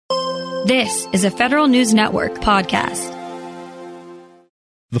This is a Federal News Network podcast.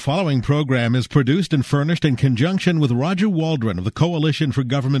 The following program is produced and furnished in conjunction with Roger Waldron of the Coalition for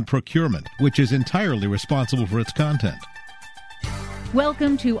Government Procurement, which is entirely responsible for its content.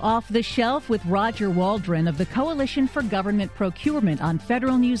 Welcome to Off the Shelf with Roger Waldron of the Coalition for Government Procurement on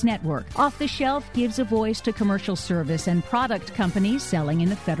Federal News Network. Off the Shelf gives a voice to commercial service and product companies selling in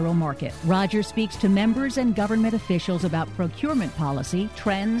the federal market. Roger speaks to members and government officials about procurement policy,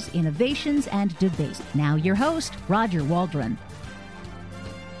 trends, innovations, and debates. Now your host, Roger Waldron.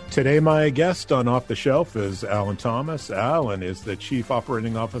 Today, my guest on Off the Shelf is Alan Thomas. Alan is the Chief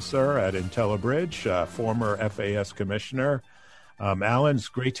Operating Officer at IntelliBridge, former FAS Commissioner. Alan, it's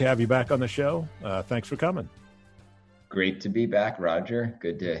great to have you back on the show. Thanks for coming. Great to be back, Roger.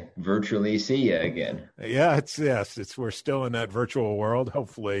 Good to virtually see you again. Yeah, we're still in that virtual world.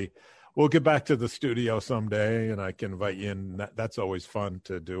 Hopefully, we'll get back to the studio someday, and I can invite you in. That's always fun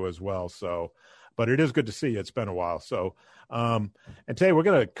to do as well. So, but it is good to see you. It's been a while. So, and today we're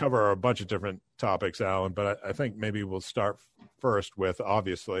going to cover a bunch of different topics, Alan. But I think maybe we'll start first with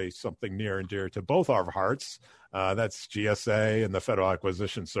obviously something near and dear to both our hearts. That's GSA and the Federal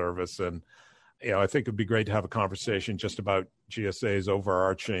Acquisition Service. And, I think it'd be great to have a conversation just about GSA's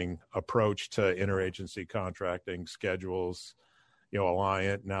overarching approach to interagency contracting schedules,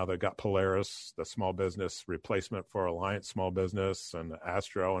 Alliant. Now they've got Polaris, the small business replacement for Alliant Small Business, and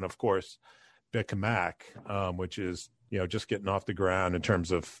Astro, and of course, BIC Mac, which is, just getting off the ground in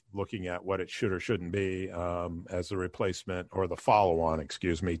terms of looking at what it should or shouldn't be as a replacement or the follow-on,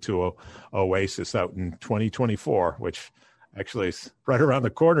 to Oasis out in 2024, which actually is right around the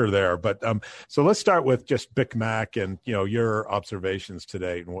corner there. But so let's start with just BIC Mac and, your observations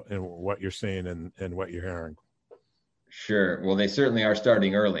today and what you're seeing and what you're hearing. Sure. Well, they certainly are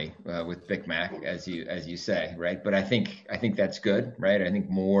starting early with BIC Mac, as you say, right? But I think that's good, right? I think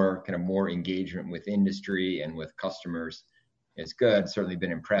more engagement with industry and with customers is good. Certainly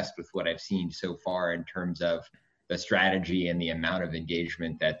been impressed with what I've seen so far in terms of the strategy and the amount of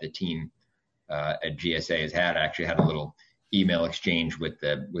engagement that the team at GSA has had. I actually had a little email exchange with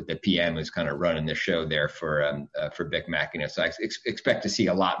the PM who's kind of running the show there for BIC Mac. So I expect to see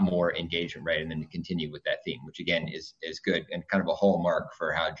a lot more engagement, right? And then to continue with that theme, which again is good and kind of a hallmark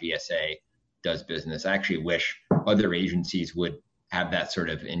for how GSA does business. I actually wish other agencies would have that sort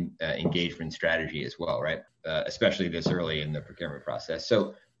of engagement strategy as well, right? Especially this early in the procurement process.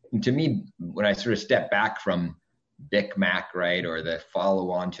 So to me, when I sort of step back from BIC Mac, right, or the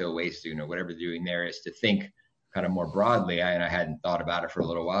follow on to Oasis, whatever they're doing there, is to think kind of more broadly, and I hadn't thought about it for a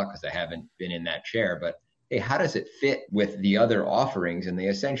little while because I haven't been in that chair, but hey, how does it fit with the other offerings? And they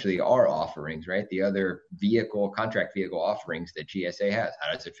essentially are offerings, right? The other contract vehicle offerings that GSA has.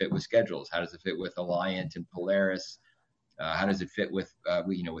 How does it fit with schedules? How does it fit with Alliant and Polaris? How does it fit with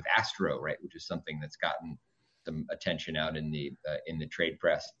Astro, right? Which is something that's gotten some attention out in the trade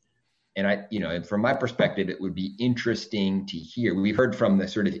press. And and from my perspective, it would be interesting to hear. We've heard from the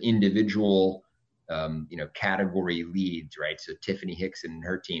sort of individual category leads, right? So Tiffany Hickson and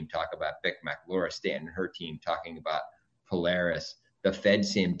her team talk about BIC Mac, Laura Stanton and her team talking about Polaris, the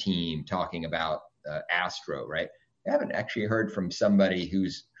FedSim team talking about Astro, right? I haven't actually heard from somebody who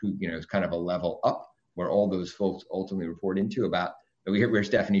is kind of a level up where all those folks ultimately report into about. We hear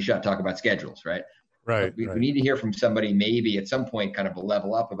Stephanie Shutt talk about schedules, right? Right. We need to hear from somebody maybe at some point kind of a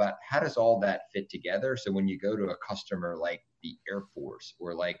level up about how does all that fit together. So when you go to a customer like the Air Force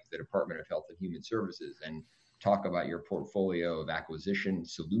or like the Department of Health and Human Services and talk about your portfolio of acquisition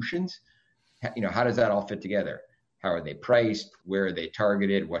solutions, how does that all fit together? How are they priced? Where are they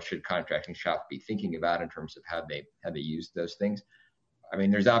targeted? What should contracting shops be thinking about in terms of how they use those things? I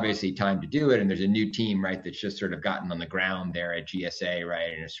mean, there's obviously time to do it, and there's a new team, right, that's just sort of gotten on the ground there at GSA,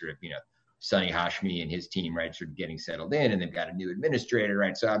 right, and it's sort of Sunny Hashmi and his team, right, sort of getting settled in, and they've got a new administrator,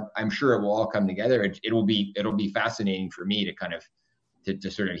 right? So I'm sure it will all come together. It'll be fascinating for me to kind of to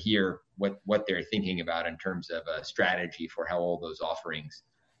sort of hear what they're thinking about in terms of a strategy for how all those offerings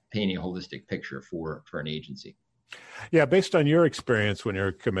paint a holistic picture for an agency. Yeah, based on your experience when you're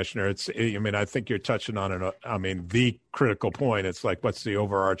a commissioner, I think you're touching on the critical point. It's like, what's the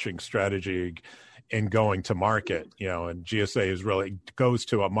overarching strategy in going to market, and GSA is really goes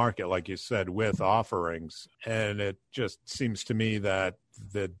to a market, like you said, with offerings. And it just seems to me that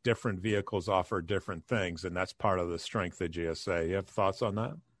the different vehicles offer different things, and that's part of the strength of GSA. You have thoughts on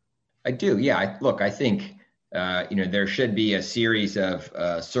that? I do. Yeah. I think, there should be a series of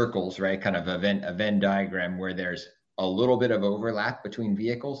circles, right? Kind of a Venn diagram where there's a little bit of overlap between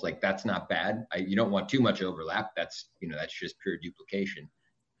vehicles. Like that's not bad. You don't want too much overlap. That's just pure duplication.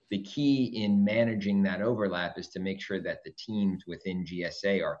 the key in managing that overlap is to make sure that the teams within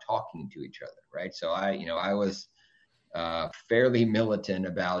GSA are talking to each other, right? So I was fairly militant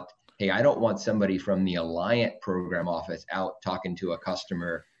about, hey, I don't want somebody from the Alliant program office out talking to a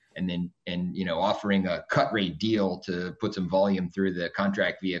customer and offering a cut rate deal to put some volume through the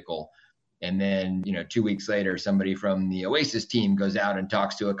contract vehicle. And then, 2 weeks later, somebody from the Oasis team goes out and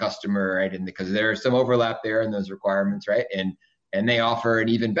talks to a customer, right? And because there's some overlap there in those requirements, right? And they offer an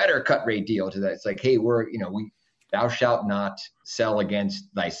even better cut rate deal to that. It's like, hey, thou shalt not sell against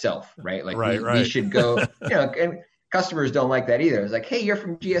thyself, right? Like we should go, and customers don't like that either. It's like, hey, you're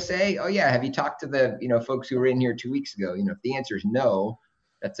from GSA. Oh yeah. Have you talked to the, folks who were in here 2 weeks ago? If the answer is no,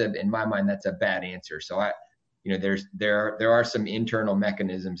 in my mind, that's a bad answer. So there are some internal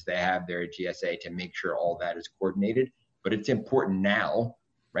mechanisms they have there at GSA to make sure all that is coordinated, but it's important now,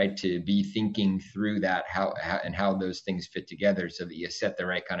 right, to be thinking through that, how those things fit together so that you set the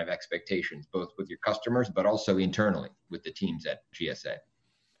right kind of expectations, both with your customers, but also internally with the teams at GSA.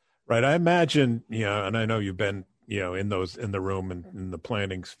 Right. I imagine, and I know you've been, in the room and in the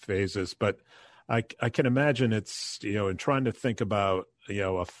planning phases, but I can imagine it's, in trying to think about,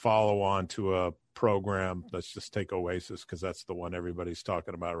 a follow on to a program. Let's just take Oasis, because that's the one everybody's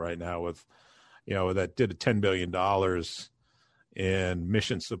talking about right now with, that did $10 billion in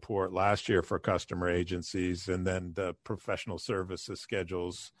mission support last year for customer agencies, and then the professional services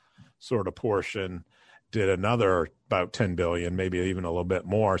schedules sort of portion did another about 10 billion, maybe even a little bit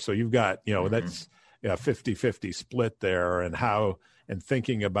more. So you've got, that's 50-50 split there, and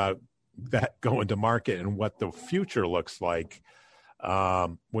thinking about that going to market and what the future looks like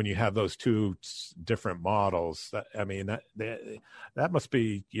when you have those two different models. That must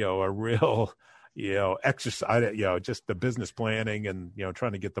be, a real exercise, just the business planning and,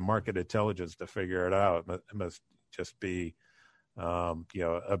 trying to get the market intelligence to figure it out. It must just be,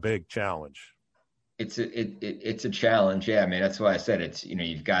 a big challenge. It's a challenge. Yeah. That's why I said it's,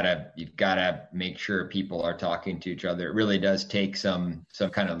 you've got to make sure people are talking to each other. It really does take some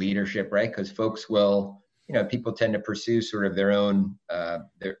kind of leadership, right? Because folks will, people tend to pursue sort of their own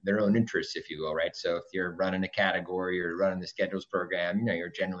interests, if you will, right? So if you're running a category or running the schedules program, you're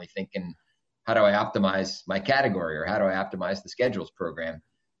generally thinking, how do I optimize my category, or how do I optimize the schedules program?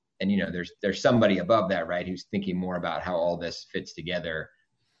 And, there's somebody above that, right, who's thinking more about how all this fits together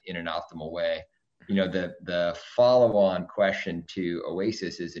in an optimal way. The follow-on question to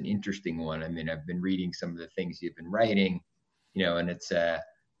Oasis is an interesting one. I've been reading some of the things you've been writing, and it's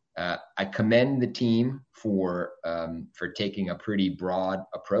I commend the team for taking a pretty broad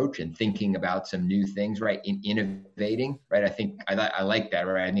approach and thinking about some new things, right? In innovating, right? I think I like that,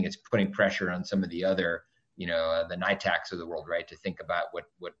 right? I think it's putting pressure on some of the other, the NITACs of the world, right, to think about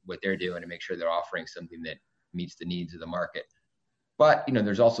what they're doing and make sure they're offering something that meets the needs of the market. But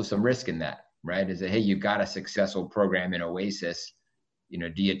there's also some risk in that, right? Is that, hey, you've got a successful program in Oasis.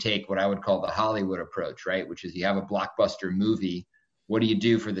 Do you take what I would call the Hollywood approach, right? Which is you have a blockbuster movie. What do you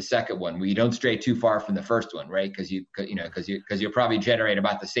do for the second one? Well, you don't stray too far from the first one, right? Because you'll probably generate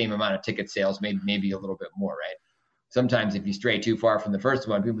about the same amount of ticket sales, maybe a little bit more, right? Sometimes if you stray too far from the first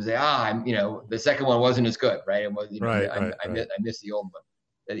one, people say, the second one wasn't as good, right? It was, I missed the old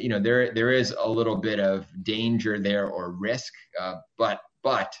one. There is a little bit of danger there or risk, but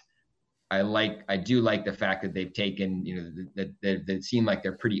I do like the fact that they've taken, that seem like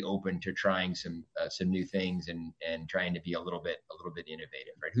they're pretty open to trying some new things and trying to be a little bit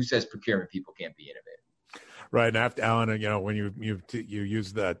innovative, right? Who says procurement people can't be innovative? Right. And after Alan, when you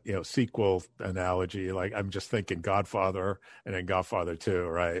use that, sequel analogy, like I'm just thinking Godfather and then Godfather 2,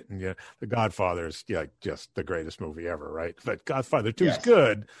 right? And The Godfather is just the greatest movie ever, right? But Godfather 2 is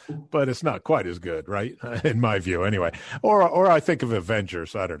good, but it's not quite as good, right? In my view, anyway. Or I think of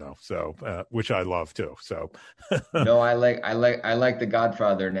Avengers, I don't know. So, which I love too. So. No, I like the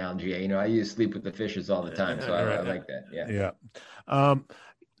Godfather analogy. I use Sleep with the Fishes all the time, so I like that. Yeah. Yeah.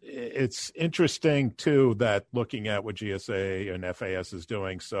 It's interesting too that looking at what GSA and FAS is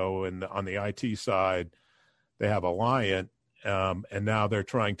doing. So on the IT side, they have Alliant, and now they're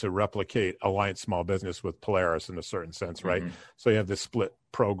trying to replicate Alliant Small Business with Polaris in a certain sense, right? Mm-hmm. So you have this split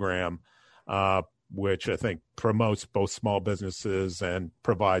program, which I think promotes both small businesses and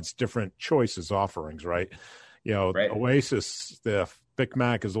provides different choices, offerings, right? Right. Oasis, the Big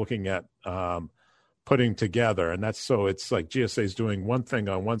Mac is looking at putting together, and it's like GSA is doing one thing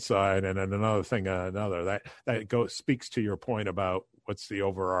on one side and then another thing on another. That speaks to your point about what's the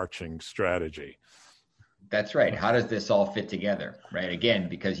overarching strategy. That's right. How does this all fit together, right? Again,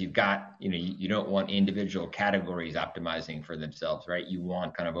 because you've got, you don't want individual categories optimizing for themselves, right? You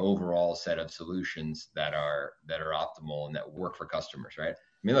want kind of overall set of solutions that are optimal and that work for customers, right?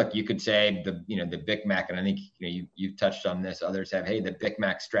 I mean, look, you could say the Big Mac, and I think you've touched on this. Others have. Hey, the Big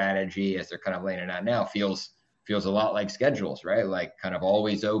Mac strategy, as they're kind of laying it out now, feels a lot like schedules, right? Like kind of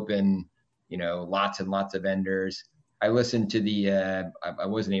always open, lots and lots of vendors. I listened to I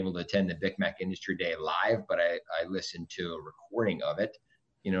wasn't able to attend the Big Mac Industry Day live, but I listened to a recording of it,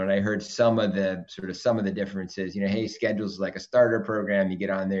 and I heard some of the differences. Hey, schedules is like a starter program. You get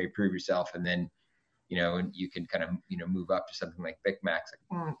on there, you prove yourself, and then, and you can kind of, move up to something like Big Mac's.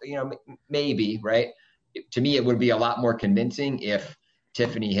 Like, maybe, right? To me, it would be a lot more convincing if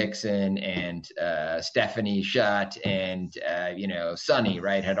Tiffany Hickson and Stephanie Schutt and Sonny,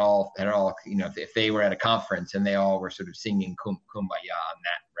 right, had all if they were at a conference and they all were sort of singing kumbaya on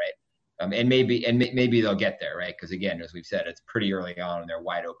that, right, and maybe they'll get there, right, because again, as we've said, it's pretty early on and they're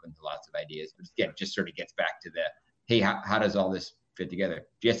wide open to lots of ideas. But again, it just sort of gets back to hey, how does all this fit together?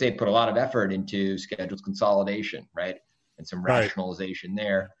 GSA put a lot of effort into schedules consolidation, right, and some rationalization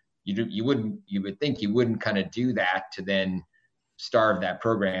there. You would think you wouldn't kind of do that to then starve that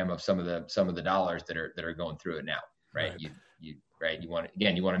program of some of the dollars that are going through it now, right? You want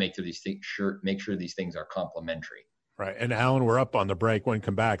to make sure these things are complementary. Right. And Alan, we're up on the break. When we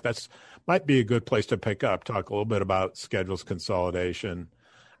come back, that's might be a good place to pick up, talk a little bit about schedules consolidation,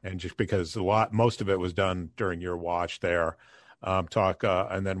 and just because most of it was done during your watch there,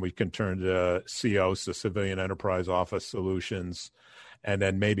 and then we can turn to COS, the Civilian Enterprise Office Solutions, and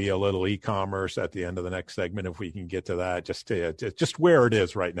then maybe a little e-commerce at the end of the next segment, if we can get to that, just where it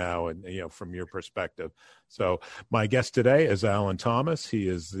is right now, and from your perspective. So my guest today is Alan Thomas. He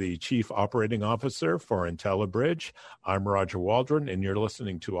is the Chief Operating Officer for IntelliBridge. I'm Roger Waldron, and you're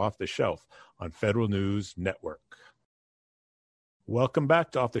listening to Off the Shelf on Federal News Network. Welcome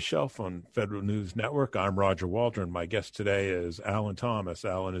back to Off the Shelf on Federal News Network. I'm Roger Waldron. My guest today is Alan Thomas.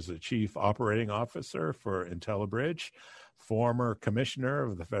 Alan is the Chief Operating Officer for IntelliBridge, former commissioner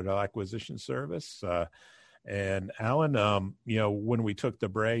of the Federal Acquisition Service. And Alan, when we took the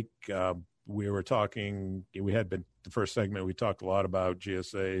break, we were talking, the first segment, we talked a lot about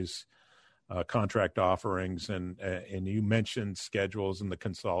GSA's contract offerings, and you mentioned schedules and the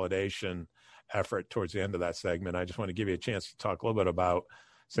consolidation effort towards the end of that segment. I just want to give you a chance to talk a little bit about,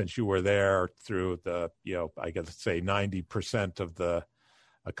 since you were there through the, I guess say 90% of the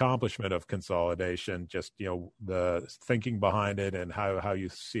accomplishment of consolidation, just the thinking behind it and how you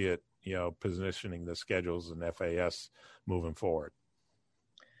see it, positioning the schedules and FAS moving forward.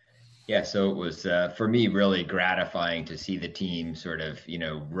 Yeah, so it was for me really gratifying to see the team sort of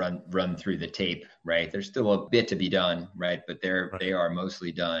run through the tape. Right, there's still a bit to be done, right, but they are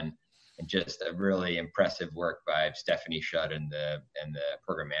mostly done, and just a really impressive work by Stephanie Schutt and the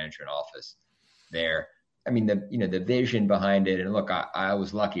program management office there. I mean, the vision behind it, and look, I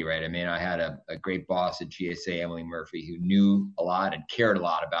was lucky, right? I mean, I had a great boss at GSA, Emily Murphy, who knew a lot and cared a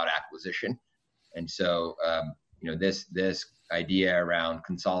lot about acquisition. And so, this idea around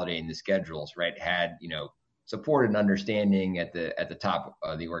consolidating the schedules, right, had, support and understanding at the top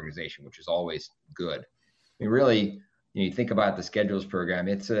of the organization, which is always good. I mean, really, you think about the schedules program,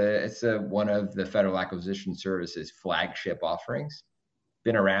 it's one of the Federal Acquisition Service's flagship offerings,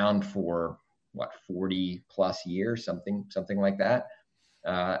 been around for 40 plus years, something like that.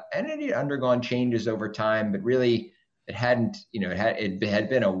 And it had undergone changes over time, but really it hadn't, it had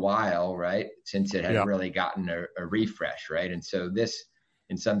been a while, right, since it had really gotten a refresh, right? And so this,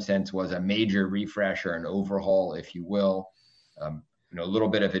 in some sense, was a major refresh or an overhaul, if you will. A little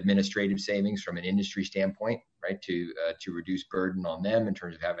bit of administrative savings from an industry standpoint, right, to reduce burden on them in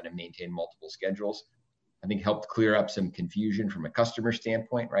terms of having to maintain multiple schedules. I think helped clear up some confusion from a customer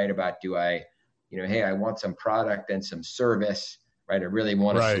standpoint, right, about hey, I want some product and some service, right? I really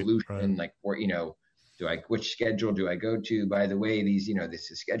want a solution, like, or, which schedule do I go to? By the way,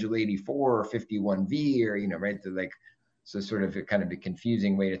 this is Schedule 84 or 51V, or, right? So sort of kind of a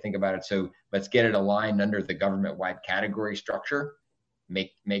confusing way to think about it. So let's get it aligned under the government-wide category structure.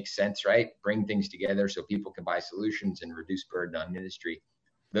 Makes sense, right? Bring things together so people can buy solutions and reduce burden on industry.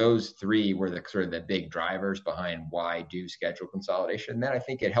 Those three were the sort of the big drivers behind why do schedule consolidation. And then I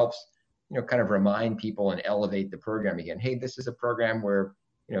think it helps, kind of remind people and elevate the program again. Hey, this is a program where,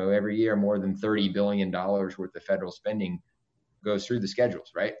 every year more than $30 billion worth of federal spending goes through the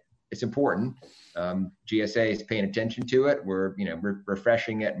schedules, right? It's important. GSA is paying attention to it. We're,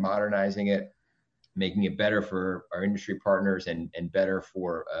 refreshing it, modernizing it, making it better for our industry partners and better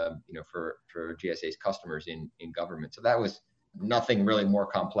for, for GSA's customers in government. So that was nothing really more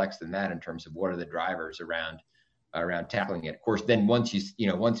complex than that in terms of what are the drivers around tackling it. Of course, then once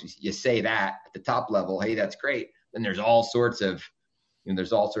you say that at the top level, hey, that's great. Then there's all sorts of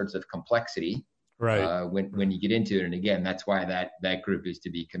complexity, right? When you get into it. And again, that's why that group is to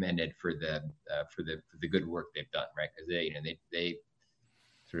be commended for the good work they've done, right? Because they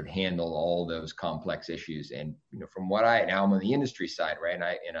sort of handle all those complex issues. And from what now I'm on the industry side, right? And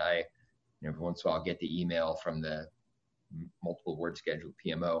I every once in a while I'll get the email from the multiple word schedule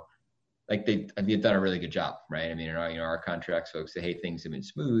PMO. Like they've done a really good job, right? I mean, our contracts folks say, hey, things have been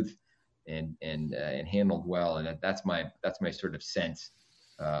smooth and handled well, and that's my sort of sense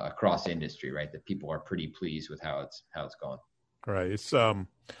across industry, right? That people are pretty pleased with how it's gone. Right. It's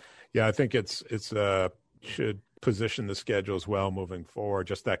I think it's should position the schedules well moving forward.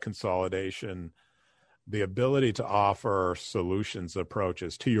 Just that consolidation, the ability to offer solutions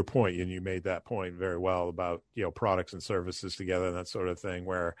approaches. To your point, and you made that point very well about products and services together and that sort of thing,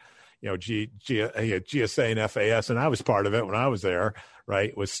 where GSA and FAS, and I was part of it when I was there,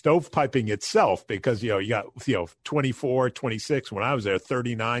 right, was stovepiping itself because, you got, 24, 26, when I was there,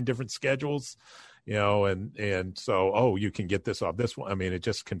 39 different schedules, and so, you can get this off this one. I mean, it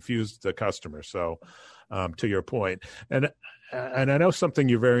just confused the customer. So to your point, and I know something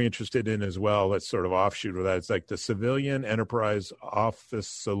you're very interested in as well, that's sort of offshoot of that. It's like the Civilian Enterprise Office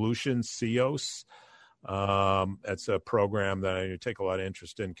Solutions, CEOS. It's a program that I take a lot of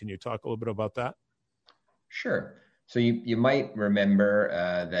interest in. Can you talk a little bit about that? Sure. So you might remember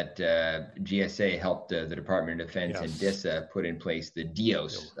that GSA helped the Department of Defense and DISA put in place the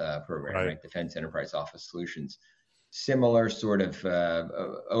DEOS program, right? Defense Enterprise Office Solutions. Similar sort of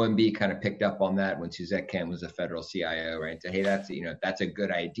OMB kind of picked up on that when Suzette Kent was a federal CIO, right? So hey, that's a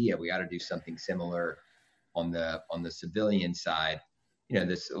good idea. We ought to do something similar on the civilian side.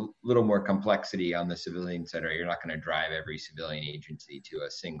 There's a little more complexity on the civilian side. You're not going to drive every civilian agency to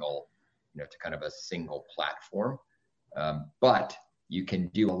a single, to kind of a single platform. But you can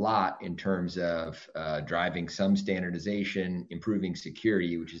do a lot in terms of driving some standardization, improving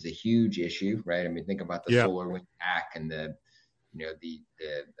security, which is a huge issue, right? I mean, think about the SolarWinds hack and the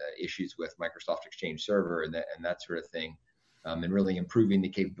issues with Microsoft Exchange Server and that sort of thing, and really improving the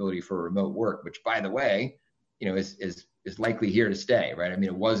capability for remote work, which, by the way, is likely here to stay, right? I mean,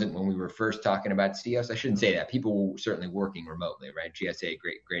 it wasn't when we were first talking about CEOs. I shouldn't say that. People were certainly working remotely, right? GSA,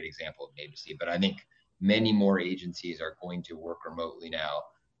 great example of agency, but I think many more agencies are going to work remotely now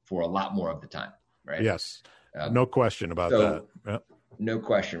for a lot more of the time, right? Yes, no question about that. Yep. No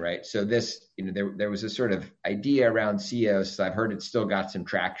question, right? So this, there was a sort of idea around CEOs. I've heard it's still got some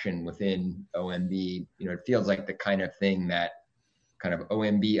traction within OMB. It feels like the kind of thing that kind of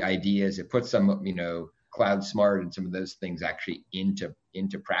OMB ideas, it puts some, Cloud Smart and some of those things actually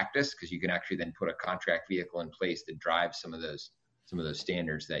into practice, because you can actually then put a contract vehicle in place that drives some of those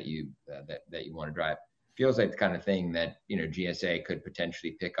standards that you want to drive. Feels like the kind of thing that GSA could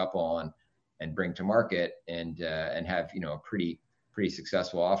potentially pick up on and bring to market and have a pretty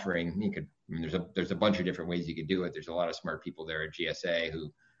successful offering. There's a bunch of different ways you could do it. There's a lot of smart people there at GSA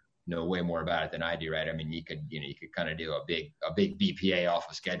who know way more about it than I do, right? I mean, you could kind of do a big BPA off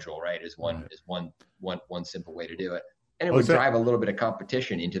a schedule, right? Is one simple way to do it, and it would drive a little bit of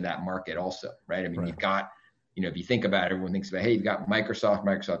competition into that market also, right? I mean, you've got, if you think about it, everyone thinks about, hey, you've got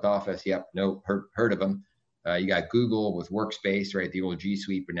Microsoft Office. Yep, no, heard of them. You got Google with Workspace, right? The old G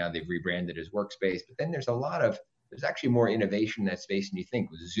Suite, but now they've rebranded as Workspace. But then there's actually more innovation in that space than you think,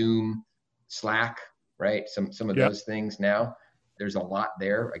 with Zoom, Slack, right? Some of those things now. There's a lot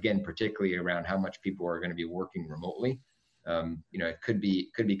there, again, particularly around how much people are going to be working remotely. It could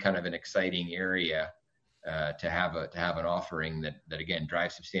be kind of an exciting area to have an offering that again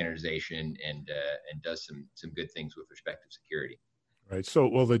drives some standardization and does some good things with respect to security. Right.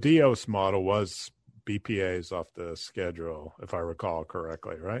 So, the DEOS model was BPAs off the schedule, if I recall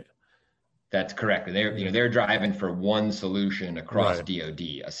correctly, right? That's correct. They're driving for one solution across DoD,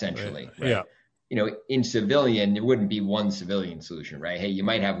 essentially. Right? Yeah. In civilian, there wouldn't be one civilian solution, right? Hey, you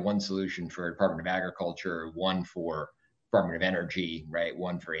might have one solution for Department of Agriculture, one for Department of Energy, right?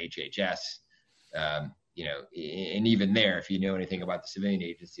 One for HHS. And even there, if you know anything about the civilian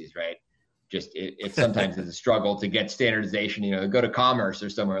agencies, right? Just it sometimes is a struggle to get standardization. Go to Commerce or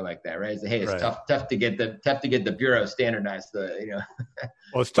somewhere like that, right? Hey, it's tough to get the bureau standardized. Well,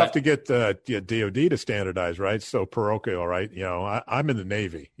 it's tough to get the DoD to standardize, right? So parochial, right? I'm in the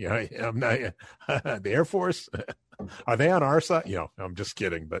Navy. I'm not the Air Force. Are they on our side? I'm just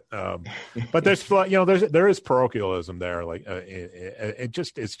kidding, but there's there is parochialism there. Like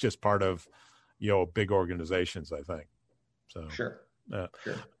it's just part of big organizations, I think. So sure.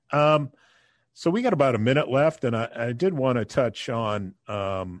 So we got about a minute left, and I did want to touch on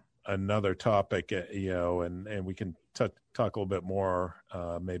another topic, and we can talk a little bit more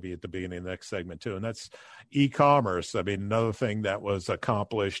maybe at the beginning of the next segment too, and that's e-commerce. I mean, another thing that was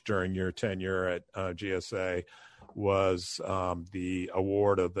accomplished during your tenure at GSA was the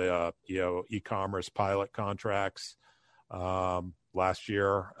award of the e-commerce pilot contracts last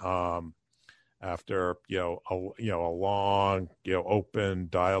year. After a long open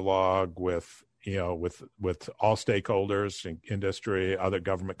dialogue with all stakeholders in industry, other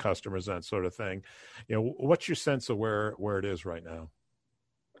government customers, that sort of thing, what's your sense of where it is right now?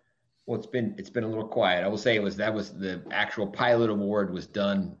 Well, it's been a little quiet. I will say that was the actual pilot award was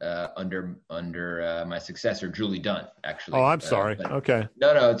done under my successor, Julie Dunn, actually. Oh, I'm sorry. Okay.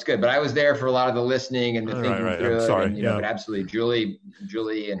 No, it's good. But I was there for a lot of the listening and the thinking through I'm sorry. it. And, but absolutely, Julie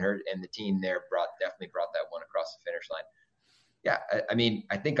and the team there definitely brought that one across the finish line. Yeah, I mean,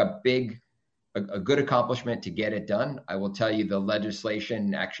 I think a good accomplishment to get it done. I will tell you, the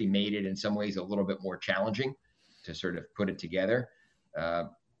legislation actually made it in some ways a little bit more challenging to sort of put it together.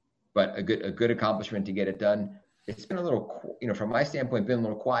 But a good accomplishment to get it done. It's been a little, from my standpoint, been a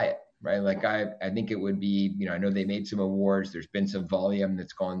little quiet, right? Like I think it would be, I know they made some awards. There's been some volume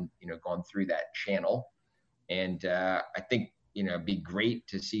that's gone through that channel, and I think it'd be great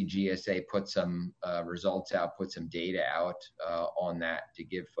to see GSA put some results out, put some data out on that to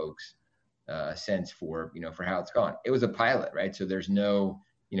give folks a sense for how it's gone. It was a pilot, right? So there's no,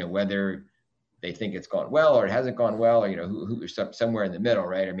 whether they think it's gone well or it hasn't gone well, or who somewhere in the middle,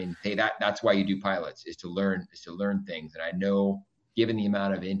 right? I mean, hey, that's why you do pilots, is to learn things. And I know, given the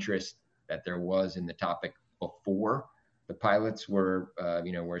amount of interest that there was in the topic before the pilots were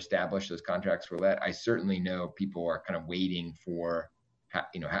established, those contracts were let, I certainly know people are kind of waiting for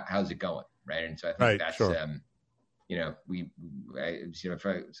how's it going, right? And so I think that's sure.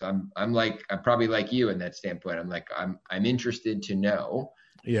 So I'm probably like you in that standpoint. I'm interested to know.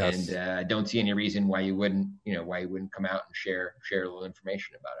 Yes. And I don't see any reason why you wouldn't come out and share a little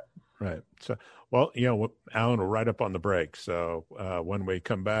information about it. Right. So, well, Alan, we're right up on the break. So when we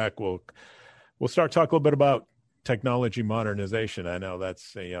come back, we'll start talking a little bit about technology modernization. I know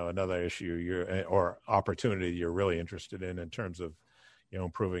that's another issue or opportunity you're really interested in terms of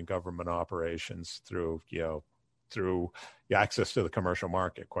improving government operations through access to the commercial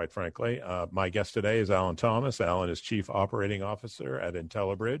market, quite frankly. My guest today is Alan Thomas. Alan is Chief Operating Officer at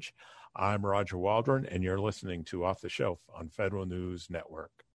IntelliBridge. I'm Roger Waldron, and you're listening to Off the Shelf on Federal News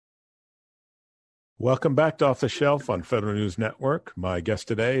Network. Welcome back to Off the Shelf on Federal News Network. My guest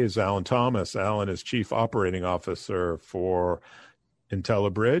today is Alan Thomas. Alan is Chief Operating Officer for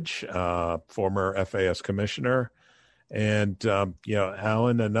IntelliBridge, former FAS Commissioner. And,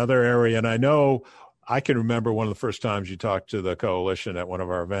 Alan, another area, and I know I can remember one of the first times you talked to the coalition at one of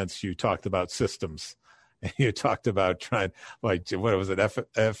our events, you talked about systems. And you talked about trying, what was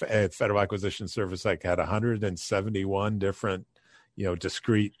it, Federal Acquisition Service, had 171 different,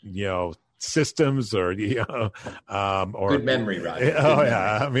 discrete, systems or good memory, Roger. Oh,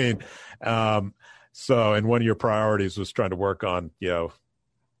 yeah. I mean, and one of your priorities was trying to work on,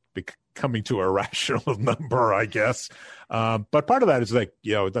 coming to a rational number, I guess. But part of that is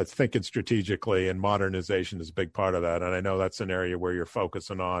that's thinking strategically, and modernization is a big part of that. And I know that's an area where you're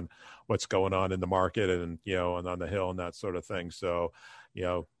focusing on what's going on in the market and on the Hill and that sort of thing. So,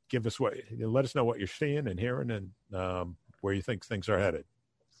 let us know what you're seeing and hearing and where you think things are headed.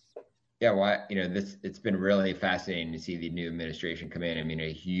 Yeah, well, it's been really fascinating to see the new administration come in. I mean,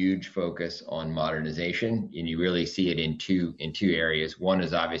 a huge focus on modernization, and you really see it in two areas. One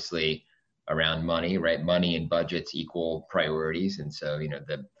is obviously around money, right? Money and budgets equal priorities, and so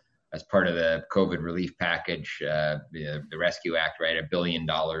as part of the COVID relief package, the Rescue Act, right, $1 billion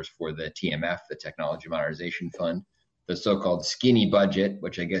for the TMF, the Technology Modernization Fund. The so-called skinny budget,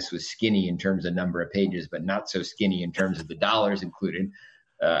 which I guess was skinny in terms of number of pages, but not so skinny in terms of the dollars included.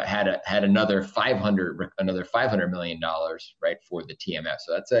 Had another $500 million, right, for the TMF.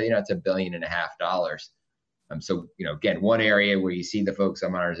 So that's it's $1.5 billion. So again, one area where you see the focus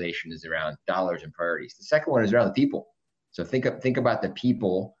on modernization is around dollars and priorities. The second one is around the people. So think about the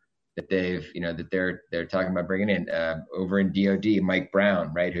people that they're talking about bringing in over in DoD. Mike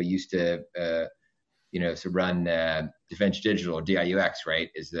Brown, right, who used to run Defense Digital, DIUX, right,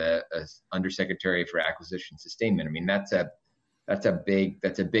 is the Undersecretary for Acquisition Sustainment. I mean, that's a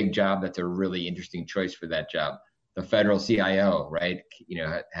big job. That's a really interesting choice for that job. The federal CIO, right,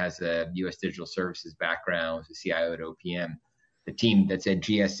 has a U.S. Digital Services background, was a CIO at OPM. The team that's at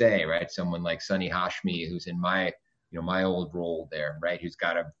GSA, right, someone like Sunny Hashmi, who's in my old role there, right, who's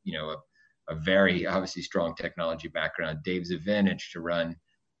got a very obviously strong technology background. Dave Zavinich to run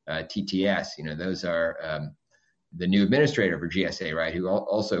TTS. Those are the new administrator for GSA, right? Who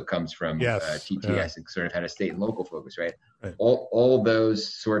also comes from TTS and sort of had a state and local focus, right? All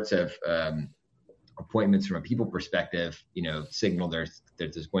those sorts of appointments from a people perspective, signal there's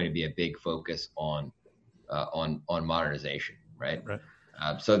going to be a big focus on modernization, right?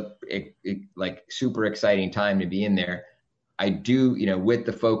 So it like super exciting time to be in there. I do, with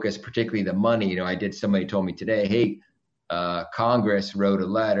the focus, particularly the money, somebody told me today, hey, Congress wrote a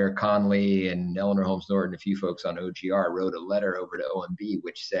letter, Conley and Eleanor Holmes Norton, a few folks on OGR wrote a letter over to OMB,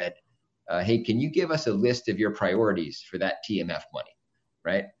 which said, hey, can you give us a list of your priorities for that TMF money,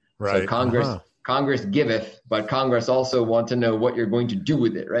 right? So Congress giveth, but Congress also want to know what you're going to do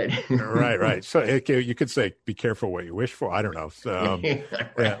with it, right? right. So you could say, be careful what you wish for. I don't know. So,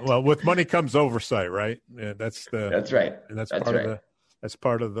 well, with money comes oversight, right? Yeah, that's right. And that's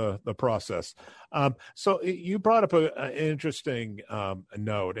part of the process. So you brought up an interesting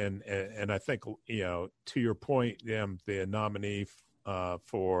note, and I think to your point, the nominee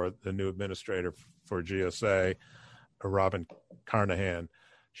for the new administrator for GSA, Robin Carnahan.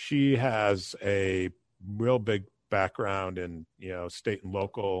 She has a real big background in, state and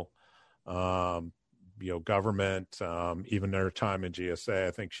local, government, even her time in GSA.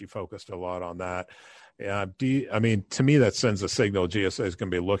 I think she focused a lot on that. To me, that sends a signal GSA is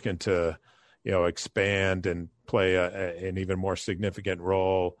going to be looking to, expand and play an even more significant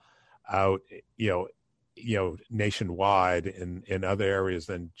role out, nationwide in other areas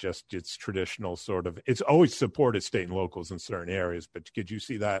than just its traditional sort of. It's always supported state and locals in certain areas, but could you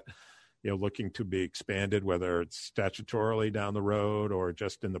see that, looking to be expanded, whether it's statutorily down the road or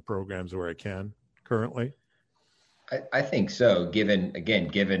just in the programs where it can currently? I think so.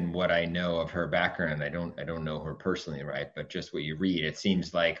 Given what I know of her background, I don't know her personally, right? But just what you read, it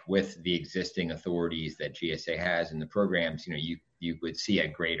seems like with the existing authorities that GSA has in the programs, you would see a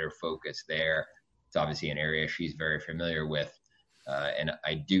greater focus there. It's obviously an area she's very familiar with. And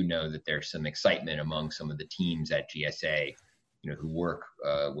I do know that there's some excitement among some of the teams at GSA, who work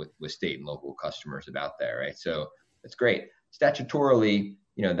with state and local customers about that, right? So that's great. Statutorily,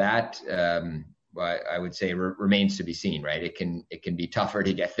 that I would say remains to be seen, right? It can be tougher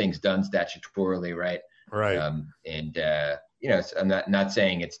to get things done statutorily, right? Right. I'm not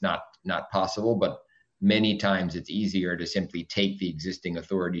saying it's not possible, but many times it's easier to simply take the existing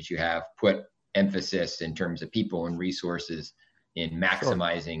authorities you have, put emphasis in terms of people and resources in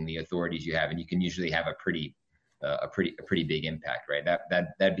maximizing the authorities you have, and you can usually have a pretty big impact, right?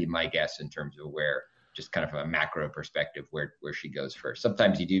 That'd be my guess in terms of where, just kind of a macro perspective, where she goes first.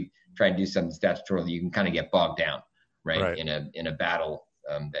 Sometimes you do try and do something statutorily, you can kind of get bogged down, right? In a battle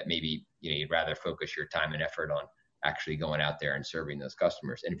that maybe you'd rather focus your time and effort on actually going out there and serving those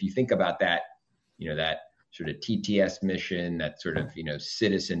customers. And if you think about that, that sort of TTS mission, that sort of,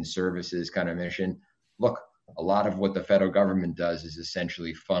 citizen services kind of mission. Look, a lot of what the federal government does is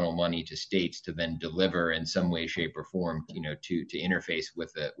essentially funnel money to states to then deliver in some way, shape, or form, to interface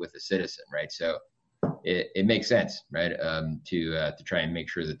with a citizen, right? So it makes sense, right? To try and make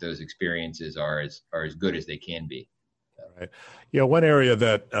sure that those experiences are as good as they can be. Right. One area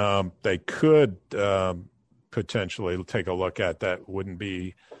that they could potentially take a look at that would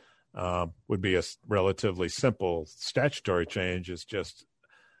be a relatively simple statutory change is just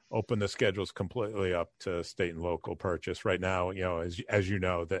open the schedules completely up to state and local purchase. Right now, as you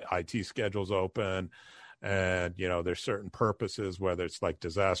know, the IT schedule's open, and there's certain purposes, whether it's like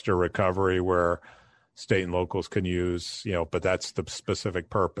disaster recovery, where state and locals can use, but that's the specific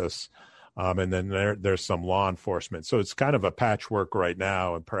purpose. And then there's some law enforcement. So it's kind of a patchwork right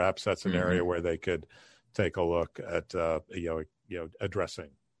now, and perhaps that's an area where they could take a look at,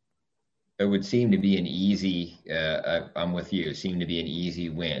 addressing. It would seem to be an easy. I'm with you. Seem to be an easy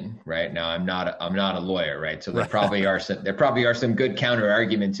win, right? Now I'm not a lawyer, right? So there probably are some good counter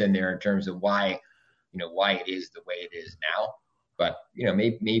arguments in there in terms of why it is the way it is now. But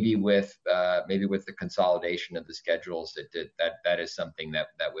maybe with the consolidation of the schedules, that is something that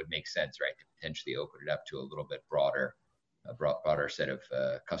would make sense, right? To potentially open it up to a little bit broader set of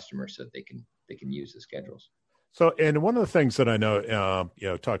customers, so that they can use the schedules. So, and one of the things that I know,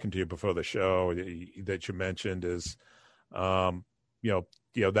 talking to you before the show that you mentioned is, that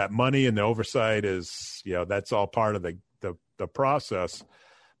money and the oversight is, that's all part of the process.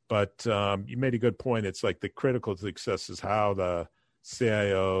 But you made a good point. It's like the critical success is how the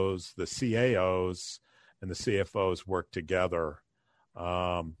CIOs, the CAOs, and the CFOs work together,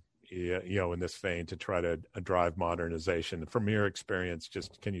 in this vein to try to drive modernization. From your experience,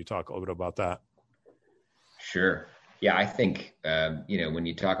 just can you talk a little bit about that? Sure. Yeah, I think, when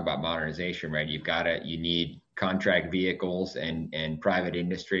you talk about modernization, right, you need contract vehicles and private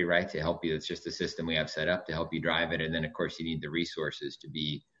industry, right, to help you. It's just a system we have set up to help you drive it. And then, of course, you need the resources to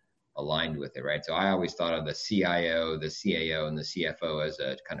be aligned with it, right? So I always thought of the CIO, the CAO, and the CFO as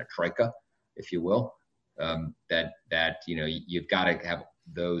a kind of troika, if you will, that you've got to have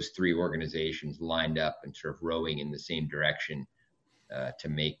those three organizations lined up and sort of rowing in the same direction to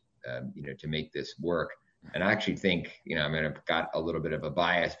make this work. And I actually think, I've got a little bit of a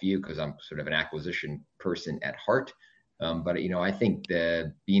biased view because I'm sort of an acquisition person at heart. But I think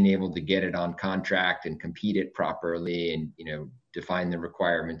being able to get it on contract and compete it properly and, define the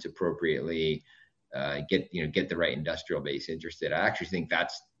requirements appropriately, get the right industrial base interested. I actually think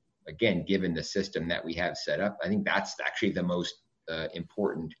that's, again, given the system that we have set up, I think that's actually the most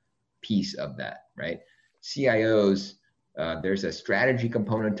important piece of that, right? CIOs, there's a strategy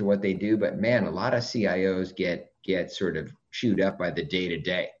component to what they do, but man, a lot of CIOs get sort of chewed up by the day to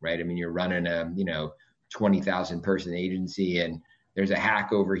day, right? I mean, you're running a 20,000 person agency, and there's a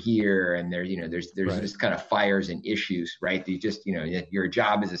hack over here, and there's right. Just kind of fires and issues, right? You just your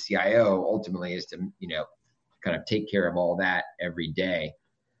job as a CIO ultimately is to kind of take care of all that every day.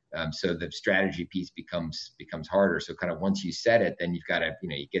 So the strategy piece becomes harder. So kind of once you set it, then you've got to,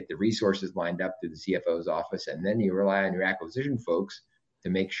 you get the resources lined up through the CFO's office, and then you rely on your acquisition folks to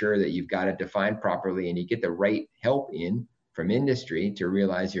make sure that you've got it defined properly and you get the right help in from industry to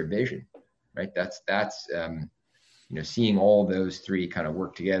realize your vision, right? That's seeing all those three kind of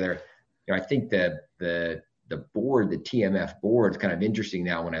work together. I think the board, the TMF board, is kind of interesting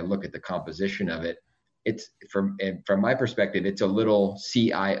now when I look at the composition of it. It's from my perspective, it's a little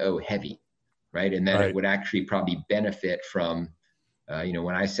CIO heavy, right? And then right. It would actually probably benefit from,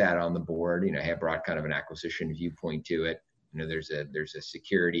 when I sat on the board, I had brought kind of an acquisition viewpoint to it. There's a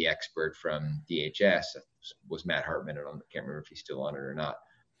security expert from DHS, was Matt Hartman. I can't remember if he's still on it or not.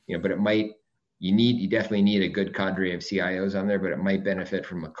 But you definitely need a good cadre of CIOs on there, but it might benefit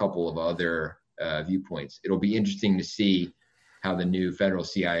from a couple of other viewpoints. It'll be interesting to see how the new federal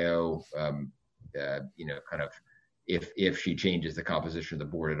CIO, kind of if she changes the composition of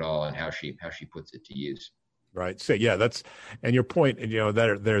the board at all and how she puts it to use. Right. So yeah, and your point,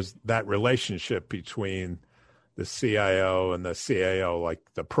 that there's that relationship between the CIO and the CAO, like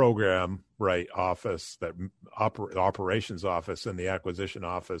the program office, that operations office, and the acquisition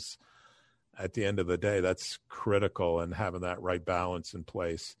office. At the end of the day, that's critical, and having that right balance in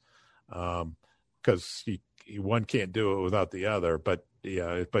place, because one can't do it without the other. But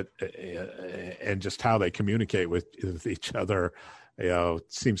and just how they communicate with each other,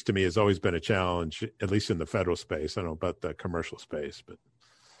 seems to me has always been a challenge, at least in the federal space. I don't know about the commercial space, but.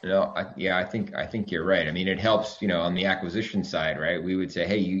 I think you're right. I mean, it helps, on the acquisition side, right? We would say,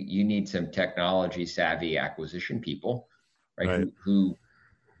 hey, you need some technology savvy acquisition people, right? Who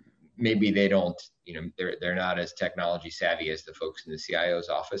maybe they don't, they're not as technology savvy as the folks in the CIO's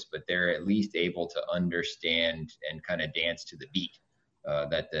office, but they're at least able to understand and kind of dance to the beat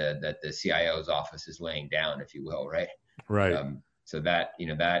that the CIO's office is laying down, if you will, right? Right. So that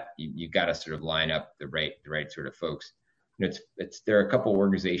you've got to sort of line up the right sort of folks. There are a couple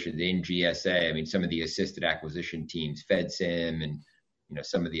organizations in GSA. I mean, some of the assisted acquisition teams, FedSim, and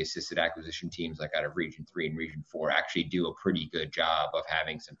some of the assisted acquisition teams like out of Region 3 and Region 4 actually do a pretty good job of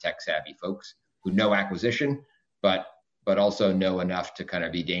having some tech savvy folks who know acquisition, but also know enough to kind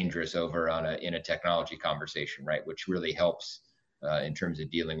of be dangerous over in a technology conversation, right? Which really helps in terms of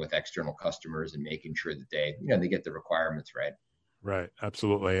dealing with external customers and making sure that they get the requirements right. Right.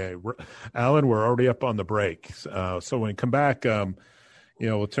 Absolutely. Hey, Alan, we're already up on the break. So when we come back,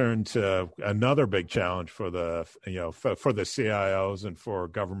 we'll turn to another big challenge for the CIOs and for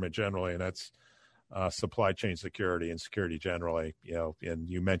government generally, and that's supply chain security and security generally. And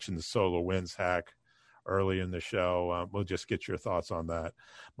you mentioned the SolarWinds hack early in the show. We'll just get your thoughts on that.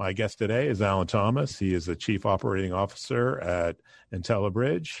 My guest today is Alan Thomas. He is the Chief Operating Officer at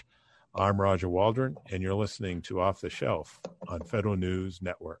IntelliBridge. I'm Roger Waldron, and you're listening to Off the Shelf on Federal News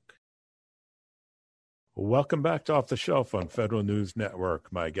Network. Welcome back to Off the Shelf on Federal News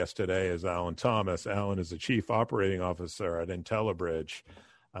Network. My guest today is Alan Thomas. Alan is the Chief Operating Officer at IntelliBridge,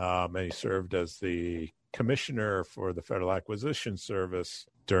 and he served as the Commissioner for the Federal Acquisition Service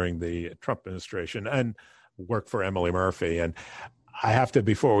during the Trump administration and worked for Emily Murphy. And I have to,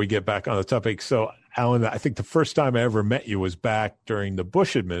 before we get back on the topic, so Alan, I think the first time I ever met you was back during the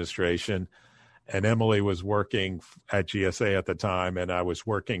Bush administration, and Emily was working at GSA at the time, and I was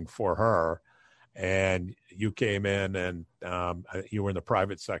working for her. And you came in, and you were in the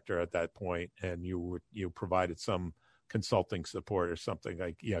private sector at that point, and you provided some consulting support or something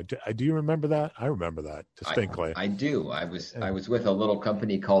like, do you remember that? I remember that distinctly. I do. I was with a little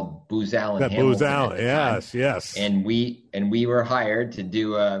company called Booz Allen Hamilton. Booz Allen, yes. And we were hired to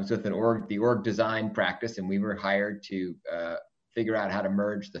do, I was with the org design practice, and we were hired to figure out how to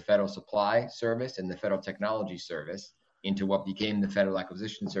merge the Federal Supply Service and the Federal Technology Service into what became the Federal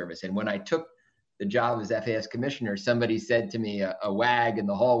Acquisition Service. And when I took the job as FAS commissioner, somebody said to me, a wag in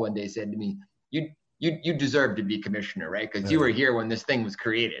the hall one day said to me, you deserve to be commissioner, right? Because you were here when this thing was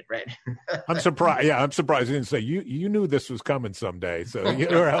created, right? I'm surprised. Yeah, I'm surprised you didn't say you knew this was coming someday, so you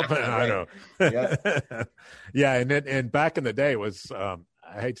were helping. I know. Yeah, yeah, and back in the day, it was I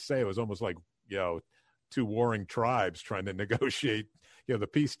hate to say it was almost like two warring tribes trying to negotiate the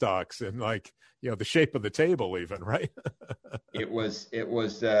peace talks and the shape of the table even, right? It was there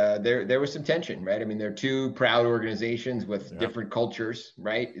was some tension, right? I mean, they're two proud organizations with different cultures,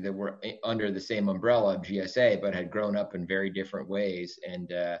 right? That were under the same umbrella of GSA, but had grown up in very different ways.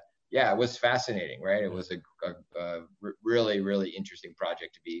 And it was fascinating, right? It was a really, really interesting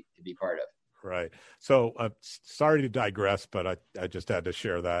project to be part of. Right. So sorry to digress, but I just had to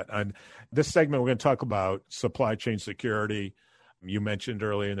share that. And this segment, we're going to talk about supply chain security. You mentioned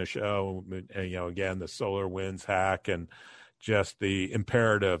earlier in the show, again, the SolarWinds hack and just the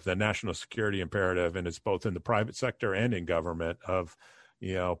imperative, the national security imperative, and it's both in the private sector and in government of,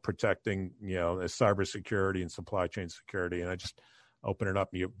 protecting, cybersecurity and supply chain security. And I just open it up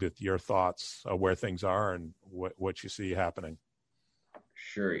with your thoughts of where things are and what you see happening.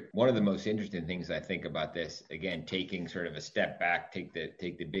 Sure. One of the most interesting things I think about this, again, taking sort of a step back, take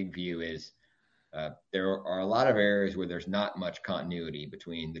the big view is, there are a lot of areas where there's not much continuity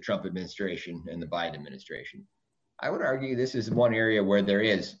between the Trump administration and the Biden administration. I would argue this is one area where there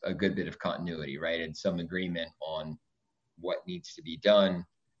is a good bit of continuity, right? And some agreement on what needs to be done.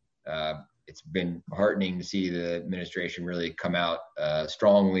 It's been heartening to see the administration really come out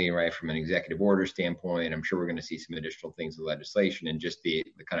strongly, right, from an executive order standpoint. I'm sure we're going to see some additional things in legislation, and just the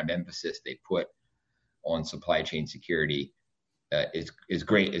kind of emphasis they put on supply chain security is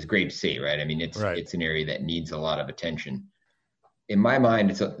great to see, right? I mean, it's an area that needs a lot of attention. In my mind,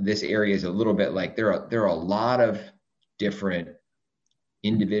 this area is a little bit like there are a lot of different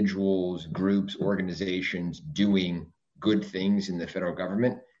individuals, groups, organizations doing good things in the federal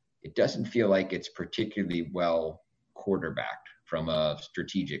government. It doesn't feel like it's particularly well quarterbacked from a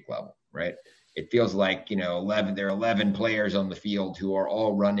strategic level, right? It feels like, there are 11 players on the field who are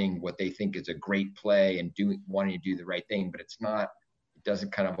all running what they think is a great play and wanting to do the right thing, but it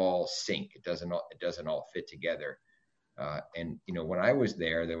doesn't kind of all sync. It doesn't all fit together. And when I was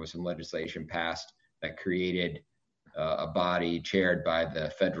there was some legislation passed that created a body chaired by the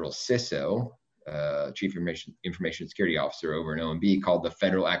federal CISO, Chief Information Security Officer over in OMB, called the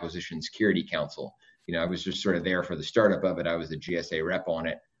Federal Acquisition Security Council. I was just sort of there for the startup of it. I was a GSA rep on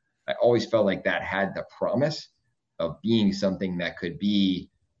it. I always felt like that had the promise of being something that could be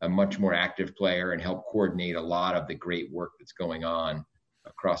a much more active player and help coordinate a lot of the great work that's going on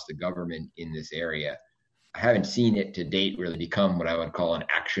across the government in this area. I haven't seen it to date really become what I would call an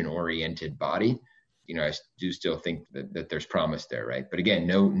action-oriented body. I do still think that there's promise there, right? But again,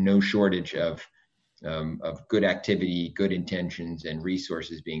 no shortage of good activity, good intentions, and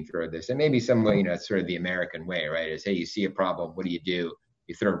resources being thrown at this. And maybe some way, it's sort of the American way, right? Is, hey, you see a problem, what do?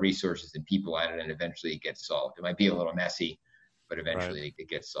 You throw resources and people at it, and eventually it gets solved. It might be a little messy, but eventually it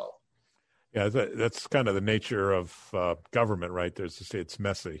gets solved. Yeah, that's kind of the nature of government, right? It's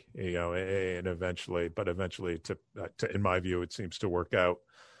messy, and eventually, in my view, it seems to work out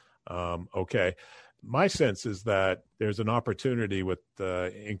okay. My sense is that there's an opportunity with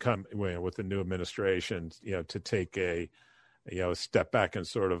the new administration, to take a step back and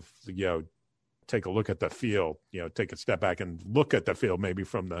sort of, take a look at the field, take a step back and look at the field, maybe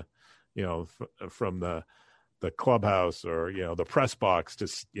from the, from the clubhouse or, the press box,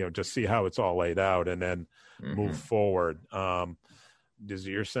 just see how it's all laid out and then move forward. Is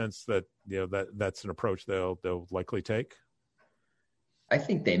your sense that, that's an approach they'll likely take? I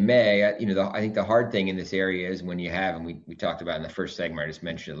think they may. I think the hard thing in this area is when you have, and we talked about in the first segment, I just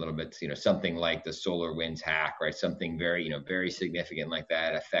mentioned a little bit, something like the SolarWinds hack, right? Something very, very significant like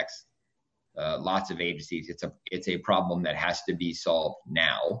that affects lots of agencies. It's a problem that has to be solved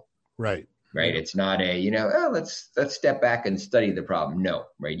now. Right. Right. It's not let's step back and study the problem. No,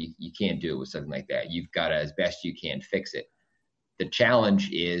 right. You can't do it with something like that. You've got to, as best you can, fix it. The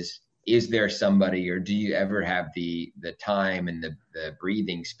challenge is there somebody, or do you ever have the time and the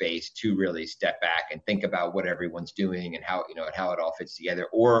breathing space to really step back and think about what everyone's doing and how it all fits together?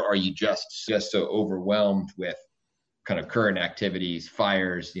 Or are you just so overwhelmed with kind of current activities,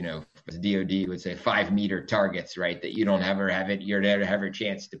 fires, as DOD would say, 5-meter targets, right? That you don't ever have it. You're never have a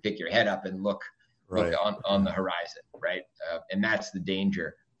chance to pick your head up and look on the horizon, right? And that's the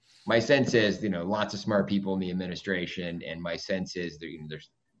danger. My sense is, lots of smart people in the administration, and my sense is that,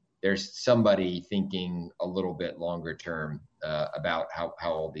 there's somebody thinking a little bit longer term about how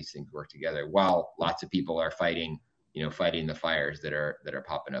all these things work together, while lots of people are fighting the fires that are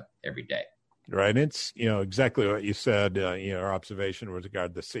popping up every day. Right. It's, exactly what you said, our observation with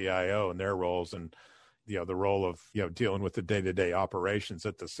regard to the CIO and their roles, and, the role of, dealing with the day-to-day operations,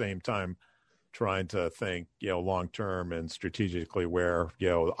 at the same time trying to think, long-term and strategically where,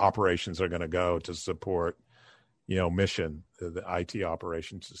 operations are going to go to support, mission, the IT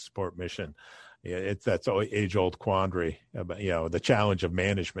operations to support mission. That's an age-old quandary about, the challenge of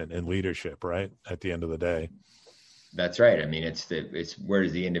management and leadership, right, at the end of the day. That's right. I mean, it's where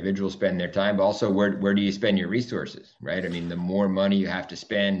does the individual spend their time, but also where do you spend your resources, right? I mean, the more money you have to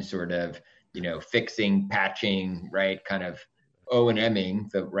spend sort of, fixing, patching, right, kind of O&Ming,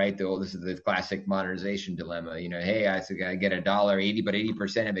 this is the classic modernization dilemma. Hey, I get $1.80, but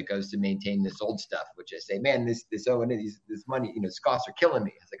 80% of it goes to maintain this old stuff, which I say, man, this O&M, this money, these costs are killing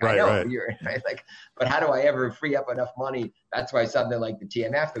me. It's like, I know, you're right. Like, but how do I ever free up enough money? That's why something like the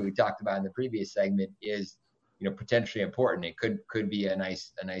TMF that we talked about in the previous segment is, potentially important. It could be a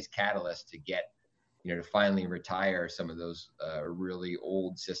nice catalyst to get, to finally retire some of those really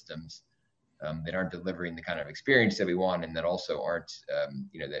old systems that aren't delivering the kind of experience that we want, and that also aren't,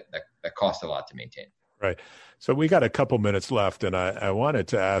 that cost a lot to maintain. Right. So we got a couple minutes left, and I wanted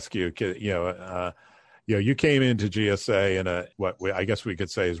to ask you, you came into GSA in I guess we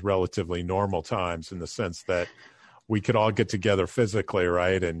could say is relatively normal times, in the sense that we could all get together physically,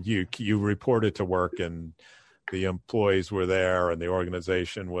 right? And you reported to work, and the employees were there, and the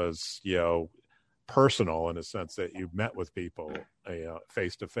organization was, personal, in a sense that you met with people,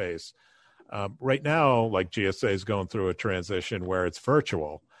 face to face. Right now, like, GSA is going through a transition where it's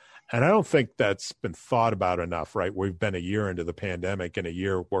virtual, and I don't think that's been thought about enough, right? We've been a year into the pandemic and a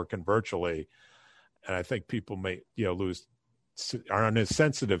year working virtually, and I think people may, are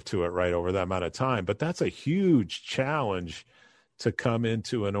insensitive to it, right, over that amount of time. But that's a huge challenge to come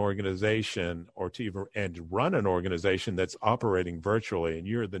into an organization, or to even and run an organization that's operating virtually, and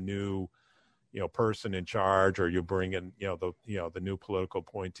you're the new person in charge, or you bring in the new political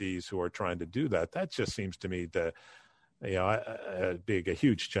appointees who are trying to do that. That just seems to me to be a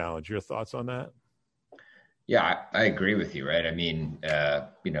huge challenge. Your thoughts on that? Yeah, I agree with you, right? I mean,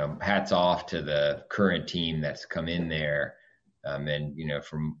 hats off to the current team that's come in there, and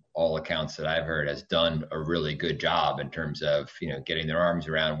from all accounts that I've heard, has done a really good job in terms of getting their arms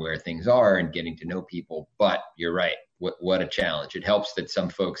around where things are and getting to know people. But you're right. What a challenge. It helps that some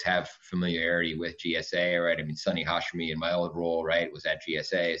folks have familiarity with GSA, right? I mean, Sunny Hashmi in my old role, right, was at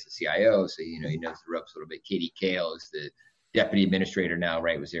GSA as the CIO. So, he knows the ropes a little bit. Katie Kale is the deputy administrator now,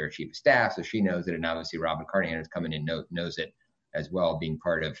 right, was their chief of staff. So she knows it. And obviously Robin Carnahan is coming in, knows it as well, being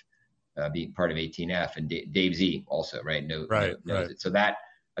part of 18F, and Dave Z also, right, knows it. So that,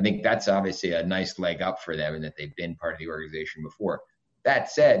 I think that's obviously a nice leg up for them, and that they've been part of the organization before.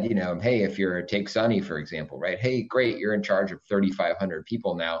 That said, hey, if you're take Sunny, for example, right? Hey, great, you're in charge of 3,500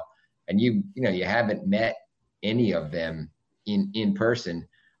 people now, and you haven't met any of them in person.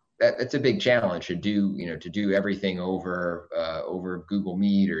 That's a big challenge to do everything over Google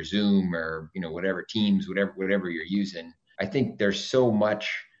Meet or Zoom or whatever Teams, whatever you're using. I think there's so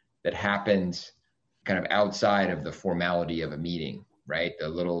much that happens kind of outside of the formality of a meeting, right? The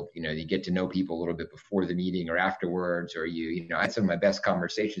little, you get to know people a little bit before the meeting or afterwards, or I had some of my best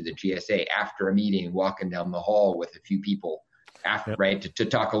conversations at GSA after a meeting, walking down the hall with a few people after, right, to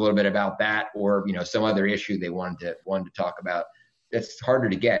talk a little bit about that, or, some other issue they wanted to talk about. That's harder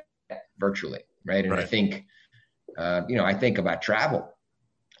to get virtually, right? And I think, I think about travel.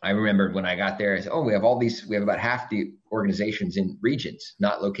 I remember when I got there, I said, we have about half the organizations in regions,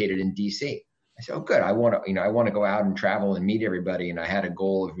 not located in DC. I said, good. I want to go out and travel and meet everybody. And I had a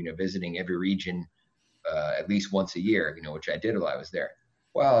goal of, visiting every region at least once a year, which I did while I was there.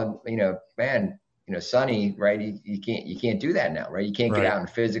 Well, Sunny, right? You can't do that now, right? You can't get out and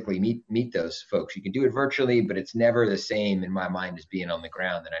physically meet those folks. You can do it virtually, but it's never the same in my mind as being on the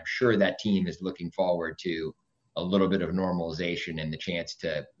ground. And I'm sure that team is looking forward to a little bit of normalization and the chance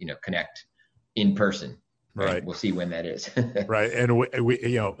to, connect in person. Right. We'll see when that is. Right. And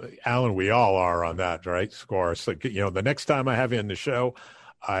we Alan, we all are on that, right, score. So, the next time I have you in the show,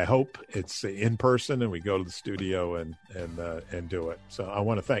 I hope it's in person and we go to the studio and do it. So I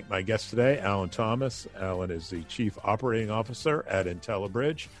want to thank my guest today, Alan Thomas. Alan is the Chief Operating Officer at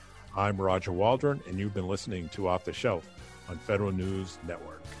IntelliBridge. I'm Roger Waldron, and you've been listening to Off the Shelf on Federal News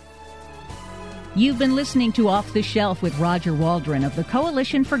Network. You've been listening to Off the Shelf with Roger Waldron of the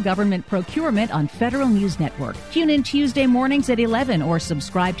Coalition for Government Procurement on Federal News Network. Tune in Tuesday mornings at 11 or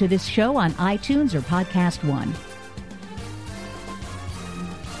subscribe to this show on iTunes or Podcast One.